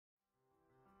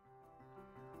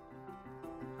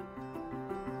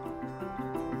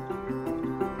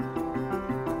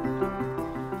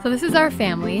So this is our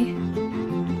family.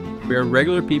 We are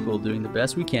regular people doing the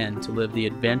best we can to live the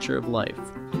adventure of life.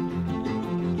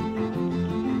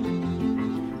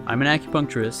 I'm an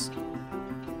acupuncturist.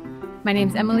 My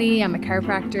name's Emily, I'm a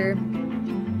chiropractor.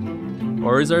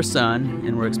 Ori's our son,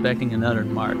 and we're expecting another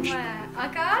in March.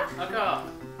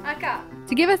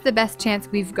 To give us the best chance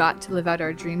we've got to live out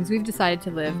our dreams, we've decided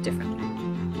to live differently.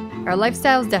 Our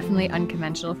lifestyle is definitely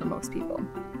unconventional for most people.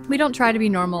 We don't try to be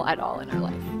normal at all in our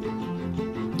life.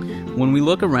 When we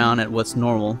look around at what's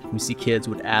normal, we see kids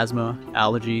with asthma,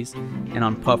 allergies, and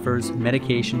on puffers,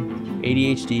 medication,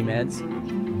 ADHD meds.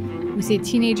 We see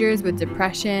teenagers with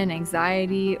depression,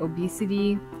 anxiety,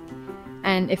 obesity,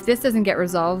 and if this doesn't get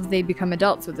resolved, they become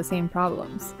adults with the same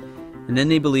problems. And then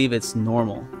they believe it's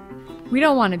normal. We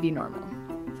don't want to be normal,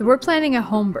 so we're planning a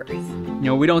home birth.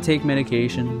 We don't take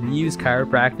medication. We use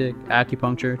chiropractic,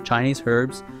 acupuncture, Chinese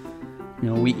herbs.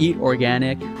 We eat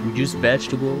organic, we juice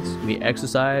vegetables, we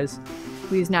exercise.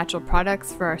 We use natural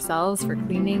products for ourselves, for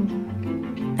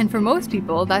cleaning. And for most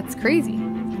people, that's crazy.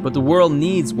 But the world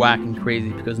needs whack and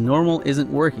crazy because normal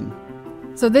isn't working.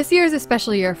 So this year is a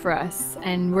special year for us,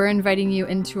 and we're inviting you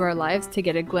into our lives to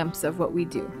get a glimpse of what we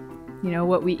do.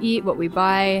 What we eat, what we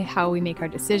buy, how we make our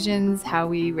decisions, how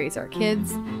we raise our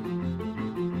kids.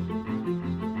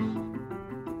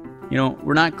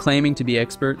 We're not claiming to be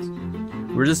experts.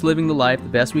 We're just living the life the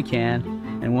best we can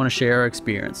and want to share our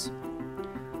experience.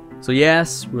 So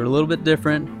yes, we're a little bit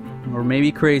different, or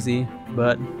maybe crazy,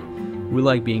 but we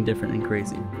like being different and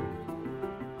crazy.